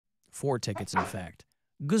4 tickets, in fact.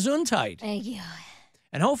 Gesundheit. Thank you.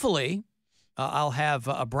 And hopefully, I'll have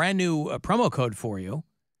a brand new promo code for you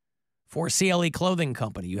for CLE Clothing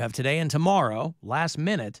Company. You have today and tomorrow, last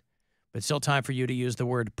minute, but still time for you to use the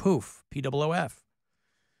word POOF, P-O-O-F,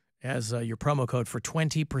 as your promo code for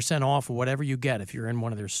 20% off of whatever you get if you're in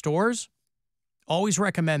one of their stores. Always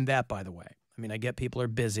recommend that, by the way. I mean, I get people are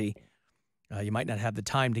busy. You might not have the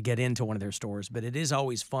time to get into one of their stores, but it is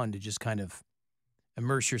always fun to just kind of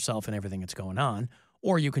immerse yourself in everything that's going on.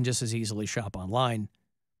 Or you can just as easily shop online.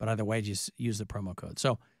 But either way, just use the promo code.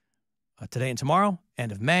 So today and tomorrow,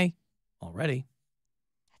 end of May, already.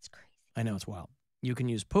 That's crazy. I know, it's wild. You can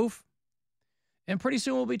use POOF. And pretty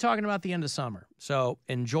soon we'll be talking about the end of summer. So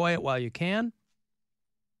enjoy it while you can.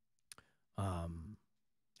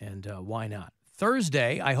 Why not?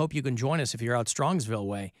 Thursday, I hope you can join us if you're out Strongsville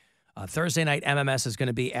way. Thursday night, MMS is going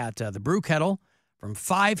to be at the Brew Kettle from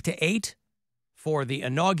 5 to 8 for the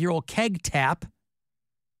inaugural keg tap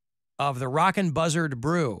of the Rockin' Buzzard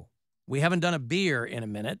Brew. We haven't done a beer in a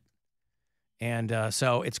minute, and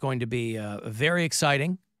so it's going to be very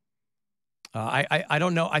exciting. I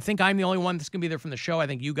don't know. I think I'm the only one that's going to be there from the show. I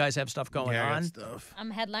think you guys have stuff going on. Stuff.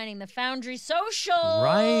 I'm headlining the Foundry Social.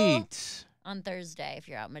 Right. On Thursday, if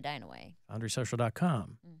you're out Medina way.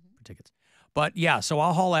 FoundrySocial.com for tickets. But, yeah, so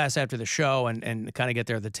I'll haul ass after the show and kind of get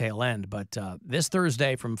there at the tail end. But this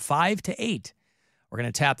Thursday from 5 to 8, we're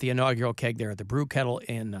going to tap the inaugural keg there at the Brew Kettle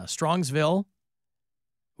in Strongsville,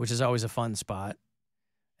 which is always a fun spot.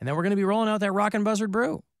 And then we're going to be rolling out that Rockin' Buzzard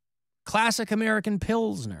Brew. Classic American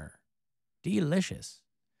Pilsner. Delicious.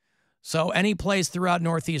 So any place throughout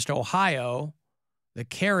Northeast Ohio that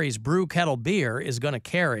carries Brew Kettle beer is going to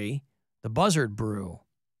carry the Buzzard Brew.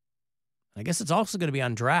 I guess it's also going to be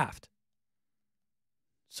on draft.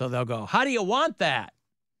 So they'll go, how do you want that?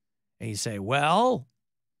 And you say, well,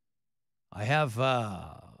 I have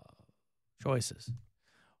choices.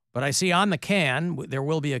 But I see on the can, there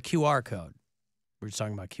will be a QR code. We're just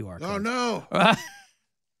talking about QR codes. Oh, no.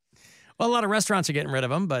 Well, a lot of restaurants are getting rid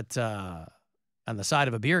of them, but on the side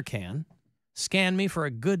of a beer can, scan me for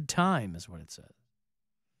a good time is what it says.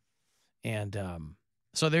 And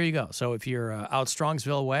so there you go. So if you're out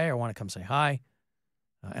Strongsville way or want to come say hi,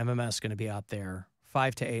 MMS is going to be out there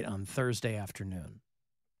 5 to 8 on Thursday afternoon.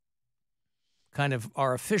 Kind of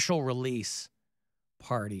our official release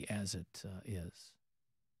party as it is.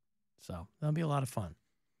 So that'll be a lot of fun.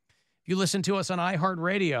 If you listen to us on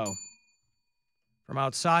iHeartRadio from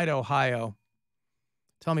outside Ohio,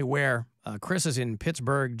 tell me where. Chris is in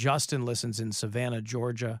Pittsburgh. Justin listens in Savannah,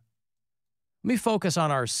 Georgia. Let me focus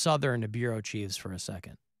on our southern bureau chiefs for a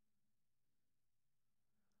second.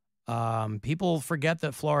 People forget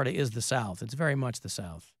that Florida is the South. It's very much the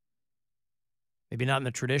South. Maybe not in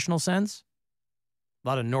the traditional sense. A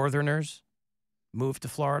lot of Northerners moved to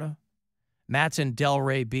Florida. Matt's in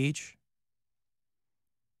Delray Beach.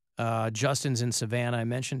 Justin's in Savannah. I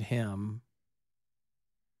mentioned him.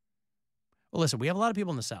 Well, listen, we have a lot of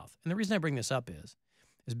people in the South. And the reason I bring this up is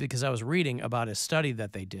because I was reading about a study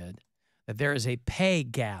that they did, that there is a pay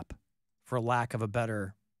gap, for lack of a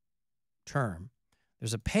better term.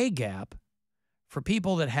 There's a pay gap for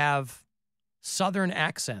people that have Southern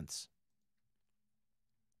accents.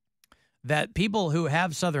 That people who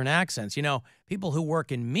have Southern accents, you know, people who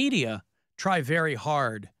work in media try very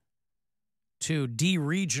hard to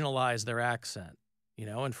de-regionalize their accent, you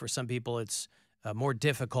know, and for some people it's more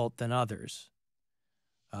difficult than others.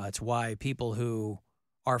 It's why people who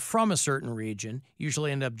are from a certain region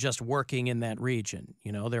usually end up just working in that region.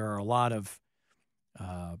 You know, there are a lot of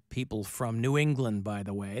people from New England, by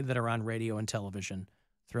the way, that are on radio and television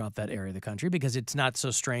throughout that area of the country because it's not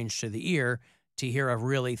so strange to the ear to hear a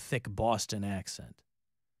really thick Boston accent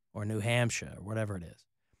or New Hampshire or whatever it is.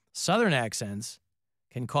 Southern accents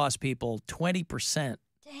can cost people 20%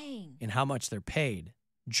 in how much they're paid.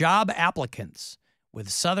 Job applicants with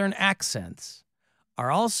Southern accents are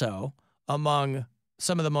also among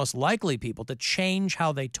some of the most likely people to change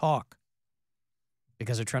how they talk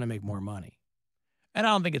because they're trying to make more money. And I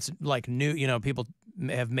don't think it's like new, you know, people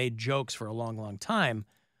have made jokes for a long, long time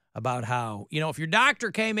about how, you know, if your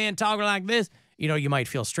doctor came in talking like this, you know, you might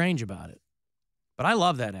feel strange about it. But I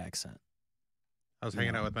love that accent. I was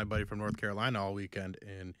hanging out with my buddy from North Carolina all weekend,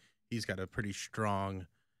 and he's got a pretty strong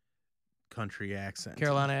country accent.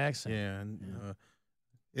 Carolina accent. Yeah, and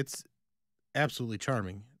it's absolutely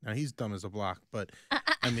charming. Now, he's dumb as a block, but,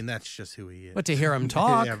 I mean, that's just who he is. But to hear him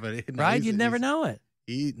talk, yeah, but, no, right? You'd never know it.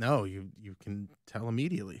 You can tell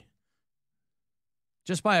immediately.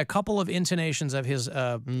 Just by a couple of intonations of his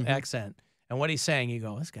accent and what he's saying, you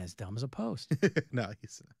go, this guy's dumb as a post. No,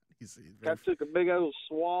 I took a big old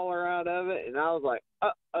swaller out of it, and I was like,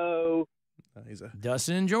 uh-oh.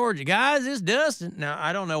 Dustin in Georgia. Guys, it's Dustin. Now,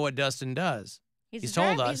 I don't know what Dustin does. He's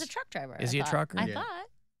told us. He's a truck driver. Is he a trucker? I thought.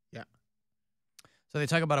 Yeah. So they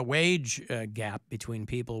talk about a wage gap between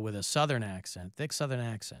people with a Southern accent, thick Southern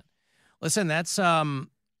accent. Listen, that's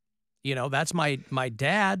that's my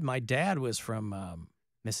dad. My dad was from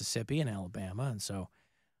Mississippi and Alabama, and so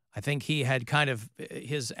I think he had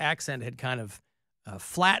his accent had kind of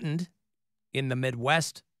flattened in the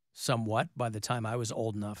Midwest somewhat by the time I was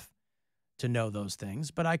old enough to know those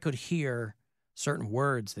things. But I could hear certain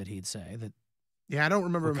words that he'd say that. Yeah, I don't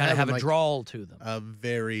remember him kind of have a like drawl to them. A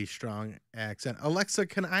very strong accent. Alexa,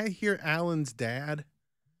 can I hear Alan's dad?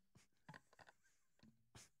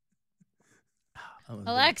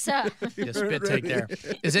 Alexa, just spit take there.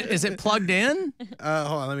 Is it plugged in?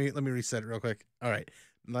 Hold on, let me reset it real quick. All right,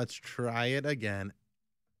 let's try it again.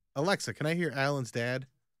 Alexa, can I hear Alan's dad?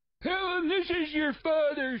 Alan, this is your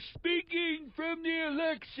father speaking from the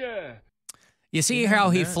Alexa. You see how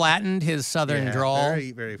he flattened his Southern drawl?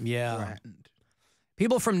 Very, very flattened.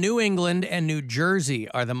 People from New England and New Jersey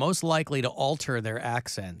are the most likely to alter their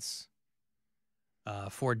accents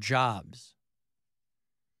for jobs.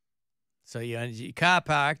 So you car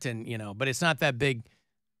parked, and but it's not that big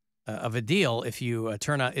of a deal if you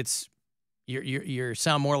turn on. You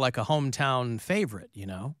sound more like a hometown favorite,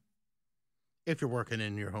 If you're working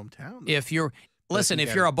in your hometown. If you're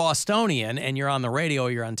a Bostonian and you're on the radio,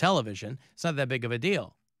 or you're on television, it's not that big of a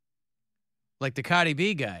deal. Like the Cardi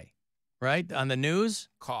B guy. Right? On the news?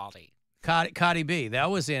 Cardi B.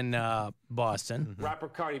 That was in Boston. Mm-hmm. Rapper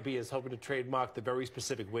Cardi B is hoping to trademark the very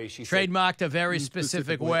specific way she trademarked a very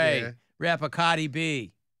specific way. Yeah. Rapper Cardi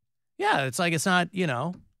B. Yeah, it's like it's not,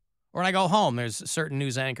 Or when I go home, there's certain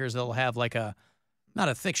news anchors that'll have like not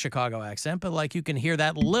a thick Chicago accent, but like you can hear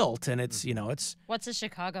that lilt, and it's, it's. What's a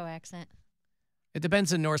Chicago accent? It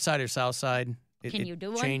depends on north side or south side. Can you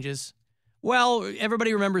do one? Changes. Well,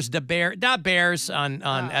 everybody remembers Da Bears on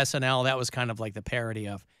SNL. That was kind of like the parody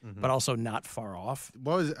of, but also not far off.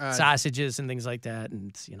 What was sausages and things like that,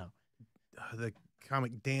 and the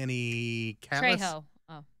comic Danny Callis. Trejo.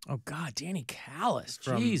 Oh God, Danny Callis.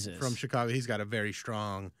 Jesus, from Chicago. He's got a very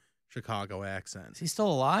strong Chicago accent. Is he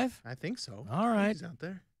still alive? I think so. All right, he's out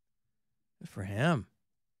there. Good for him.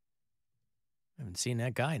 I haven't seen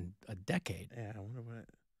that guy in a decade. Yeah, I wonder what.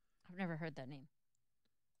 I've never heard that name.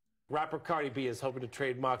 Rapper Cardi B is hoping to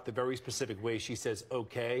trademark the very specific way she says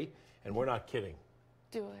okay, and we're not kidding.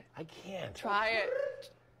 Do it. I can't. Try it.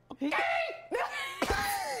 Okay.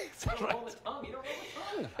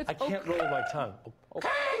 I can't roll my tongue. Okay.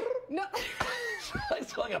 No.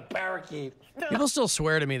 It's like a parakeet. People still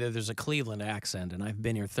swear to me that there's a Cleveland accent, and I've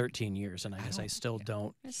been here 13 years, and I guess I still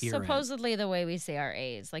don't hear supposedly the way we say our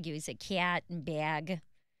A's. Like you say cat and bag.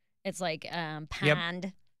 It's like pond.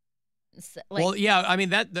 Yep. Well, yeah, I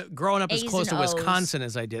mean, growing up as close to O's. Wisconsin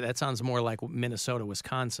as I did, that sounds more like Minnesota,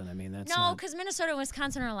 Wisconsin. I mean, that's No, because Minnesota and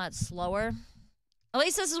Wisconsin are a lot slower. At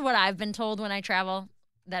least this is what I've been told when I travel,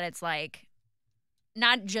 that it's like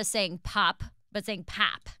not just saying pop, but saying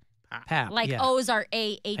pap. Pap, like yeah. O's are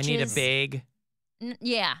A-H's. I need a bag.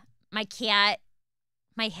 Yeah, my cat,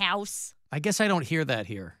 my house. I guess I don't hear that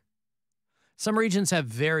here. Some regions have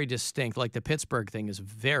very distinct, like the Pittsburgh thing is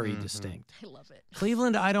very distinct. I love it.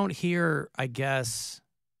 Cleveland, I don't hear, I guess,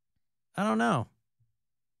 I don't know.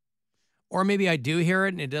 Or maybe I do hear it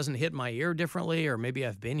and it doesn't hit my ear differently, or maybe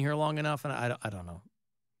I've been here long enough and I don't know.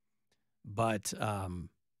 But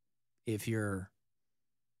if you're,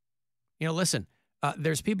 listen,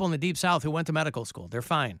 there's people in the Deep South who went to medical school. They're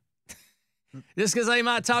fine. Just because they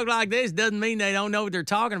might talk like this doesn't mean they don't know what they're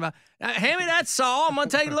talking about. Hand me that saw. I'm going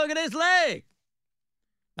to take a look at this leg.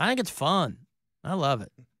 I think it's fun. I love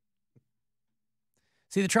it.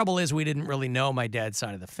 See, the trouble is we didn't really know my dad's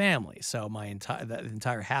side of the family. So the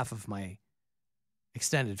entire half of my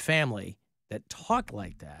extended family that talked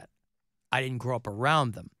like that, I didn't grow up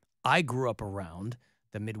around them. I grew up around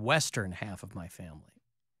the Midwestern half of my family.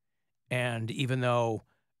 And even though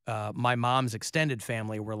my mom's extended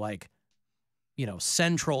family were like,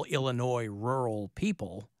 central Illinois rural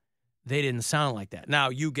people, they didn't sound like that. Now,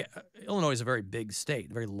 Illinois is a very big state,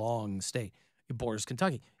 a very long state. It borders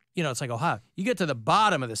Kentucky. It's like Ohio. You get to the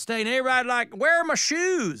bottom of the state, and everybody like, where are my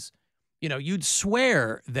shoes? You'd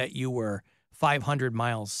swear that you were 500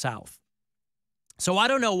 miles south. So I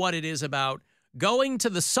don't know what it is about going to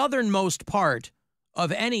the southernmost part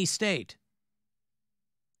of any state.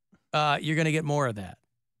 You're going to get more of that.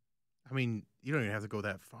 I mean, you don't even have to go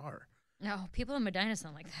that far. No, people in Medina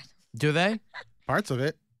sound like that. Do they? Parts of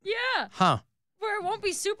it. Yeah. Huh. Where it won't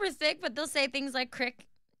be super thick, but they'll say things like crick.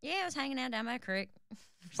 Yeah, I was hanging out down by a creek.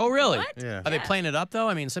 Oh, really? What? Yeah. Are they playing it up though?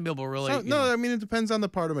 I mean, some people really. So, no, I mean it depends on the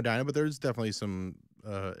part of Medina, but there's definitely some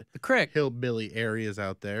the crick. hillbilly areas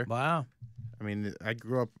out there. Wow. I mean, I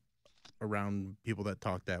grew up around people that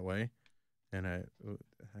talk that way, and I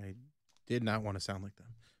did not want to sound like them.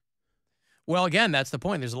 Well, again, that's the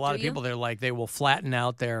point. There's a lot Do of you? people that are like they will flatten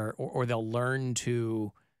out their, or they'll learn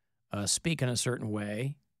to speak in a certain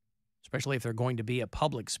way, especially if they're going to be a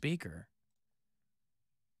public speaker.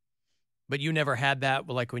 But you never had that,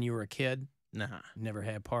 like when you were a kid. Nah, Never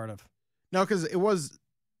had part of. no, because it was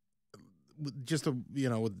just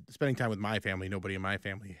with spending time with my family. Nobody in my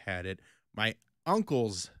family had it. My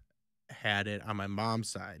uncles had it on my mom's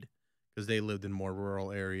side because they lived in more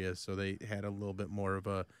rural areas, so they had a little bit more of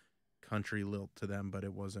a country lilt to them, but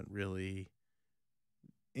it wasn't really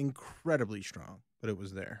incredibly strong, but it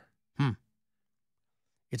was there.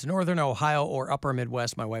 It's Northern Ohio or Upper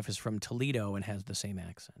Midwest. My wife is from Toledo and has the same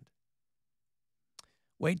accent.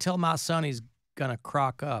 Wait till my son, he's gonna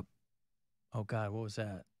crock up. Oh God, what was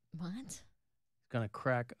that? What? Gonna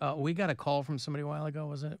crack. We got a call from somebody a while ago,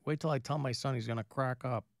 was it? Wait till I tell my son he's gonna crack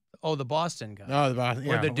up. Oh, the Boston guy. Oh, the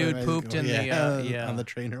Where the dude pooped in the on the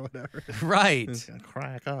train or whatever. Right. It's gonna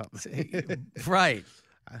crack up. Right.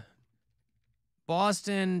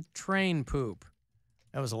 Boston train poop.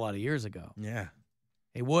 That was a lot of years ago. Yeah.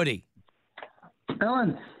 Hey, Woody.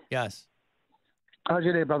 Alan, Yes. how's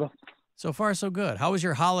your day, brother? So far, so good. How was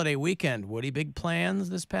your holiday weekend, Woody? Big plans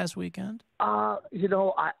this past weekend? I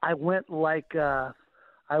went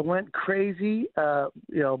I went crazy.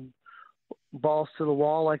 Balls to the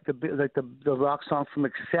wall, like the rock song from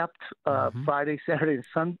Accept. Friday, Saturday,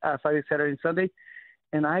 and Sunday,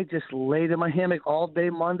 and I just laid in my hammock all day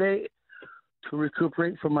Monday to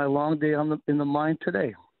recuperate from my long day in the mine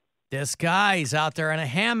today. This guy's out there in a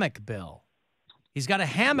hammock, Bill. He's got a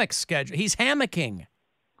hammock schedule. He's hammocking.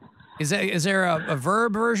 Is there a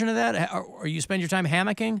verb version of that? Or you spend your time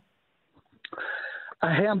hammocking?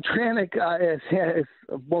 Hamtramck is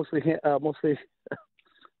mostly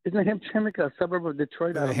isn't Hamtramck a suburb of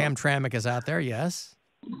Detroit? I don't know. Hamtramck is out there, yes.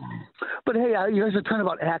 But hey, you guys are talking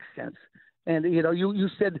about accents, and you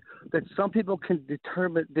said that some people can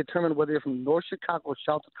determine whether you're from North Chicago or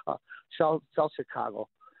South Chicago,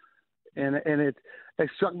 and it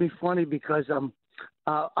struck me funny because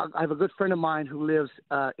I have a good friend of mine who lives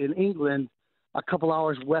in England, a couple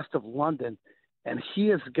hours west of London, and he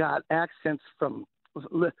has got accents from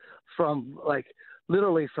like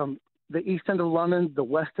literally from the east end of London, the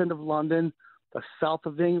west end of London, the south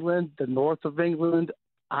of England, the north of England,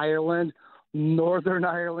 Ireland, Northern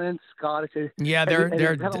Ireland, Scottish. Yeah, there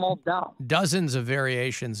have them all down. Dozens of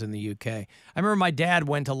variations in the UK. I remember my dad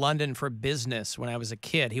went to London for business when I was a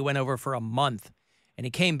kid. He went over for a month, and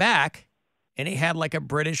he came back, and he had like a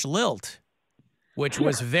British lilt, which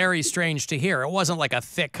was very strange to hear. It wasn't like a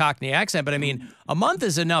thick Cockney accent, but I mean, a month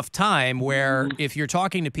is enough time where if you're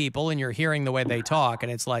talking to people and you're hearing the way they talk,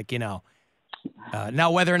 and it's like,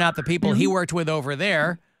 now whether or not the people he worked with over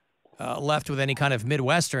there left with any kind of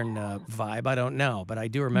Midwestern vibe, I don't know, but I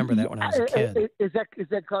do remember that when I was a kid. Is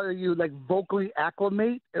that kind of you like vocally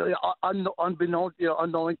acclimate, unknowing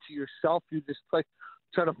to yourself? You just like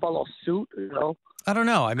try to follow suit, I don't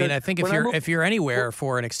know. I mean, I think if you're anywhere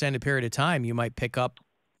for an extended period of time, you might pick up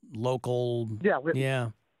local. Yeah. Yeah.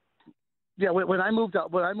 When I moved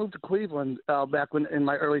to Cleveland back in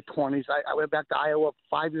my early 20s, I went back to Iowa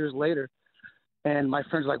 5 years later, and my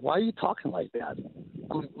friends were like, "Why are you talking like that?"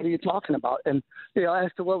 I'm like, "What are you talking about?" And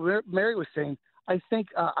as to what Mary was saying, I think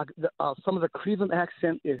some of the Cleveland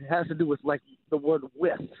accent has to do with like the word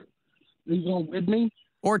 "with." Are you going with me?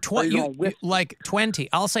 Or 20, like 20.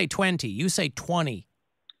 I'll say 20. You say 20.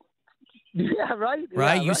 Yeah, right.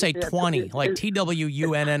 Right? Yeah, You say 20, like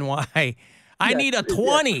TWUNNY. I need a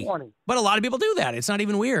 20. But a lot of people do that. It's not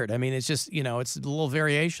even weird. I mean, it's just, it's little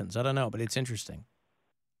variations. I don't know, but it's interesting.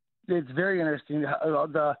 It's very interesting.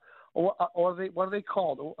 What are they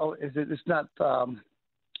called? It's not.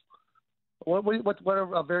 What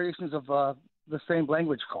are variations of the same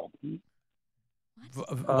language called?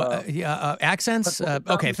 Accents?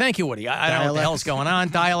 Okay, thank you, Woody. I don't know what the hell's going on.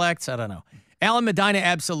 Dialects? I don't know. Alan Medina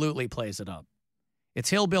absolutely plays it up.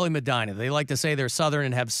 It's Hillbilly Medina. They like to say they're Southern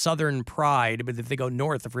and have Southern pride, but if they go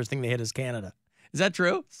north, the first thing they hit is Canada. Is that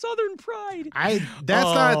true? Southern pride.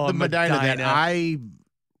 That's not the Medina that I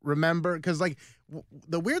remember. Because, like,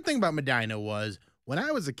 the weird thing about Medina was when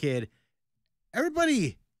I was a kid,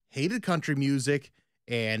 everybody hated country music.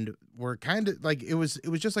 And we're kind of like it was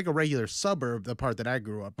just like a regular suburb, the part that I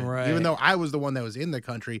grew up in, right. Even though I was the one that was in the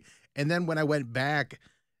country. And then when I went back,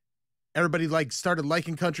 everybody like started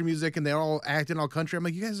liking country music and they're all acting all country. I'm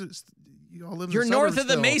like, you you all live in You're the north suburbs of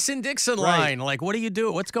the still." Mason-Dixon Right. line. Like, what do you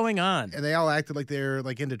do? What's going on? And they all acted like they're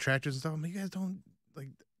like into tractors and stuff. I'm like, you guys don't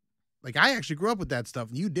like I actually grew up with that stuff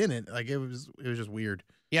and you didn't. Like it was just weird.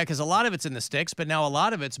 Yeah, because a lot of it's in the sticks, but now a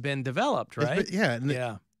lot of it's been developed, It's right? been- yeah. And,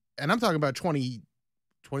 Yeah. and I'm talking about 20,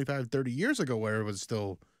 25, 30 years ago where it was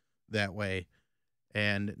still that way.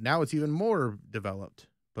 And now it's even more developed.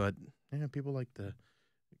 But yeah, people like the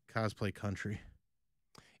cosplay country.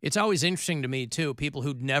 It's always interesting to me, too, people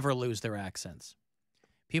who never lose their accents.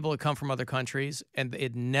 People who come from other countries, and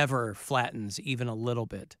it never flattens even a little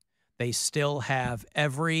bit. They still have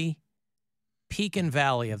every peak and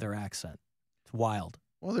valley of their accent. It's wild.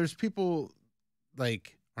 Well, there's people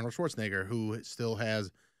like Arnold Schwarzenegger who still has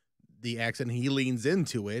the accent. He leans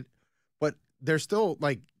into it, but there's still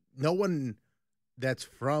like no one that's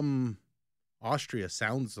from Austria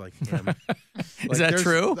sounds like him. Is that there's-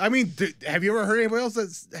 true? I mean, have you ever heard anybody else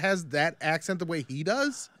that has that accent the way he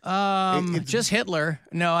does? It's- Just Hitler.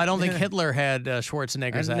 No, I don't think Hitler had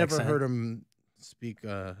Schwarzenegger's I've never accent. heard him speak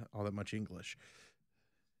all that much English.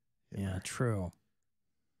 Yeah, true.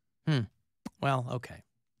 Well, okay.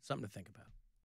 Something to think about.